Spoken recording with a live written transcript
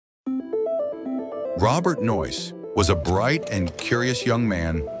Robert Noyce was a bright and curious young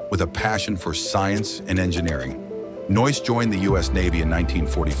man with a passion for science and engineering. Noyce joined the U.S. Navy in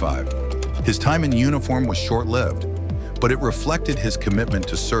 1945. His time in uniform was short-lived, but it reflected his commitment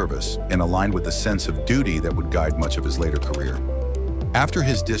to service and aligned with the sense of duty that would guide much of his later career. After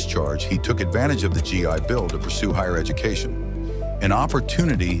his discharge, he took advantage of the GI Bill to pursue higher education, an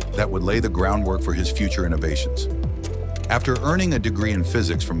opportunity that would lay the groundwork for his future innovations. After earning a degree in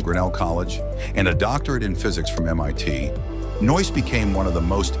physics from Grinnell College and a doctorate in physics from MIT, Noyce became one of the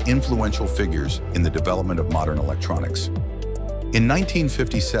most influential figures in the development of modern electronics. In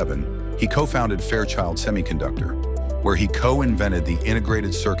 1957, he co-founded Fairchild Semiconductor, where he co-invented the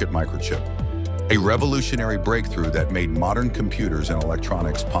integrated circuit microchip, a revolutionary breakthrough that made modern computers and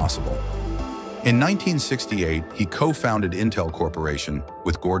electronics possible. In 1968, he co-founded Intel Corporation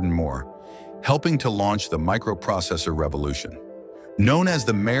with Gordon Moore, helping to launch the microprocessor revolution. Known as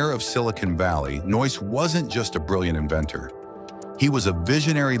the Mayor of Silicon Valley, Noyce wasn't just a brilliant inventor. He was a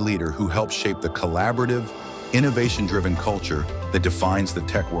visionary leader who helped shape the collaborative, innovation-driven culture that defines the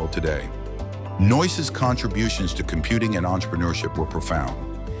tech world today. Noyce's contributions to computing and entrepreneurship were profound,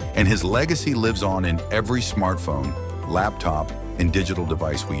 and his legacy lives on in every smartphone, laptop, and digital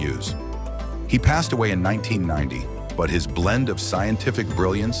device we use. He passed away in 1990, but his blend of scientific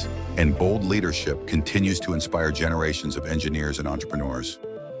brilliance and bold leadership continues to inspire generations of engineers and entrepreneurs.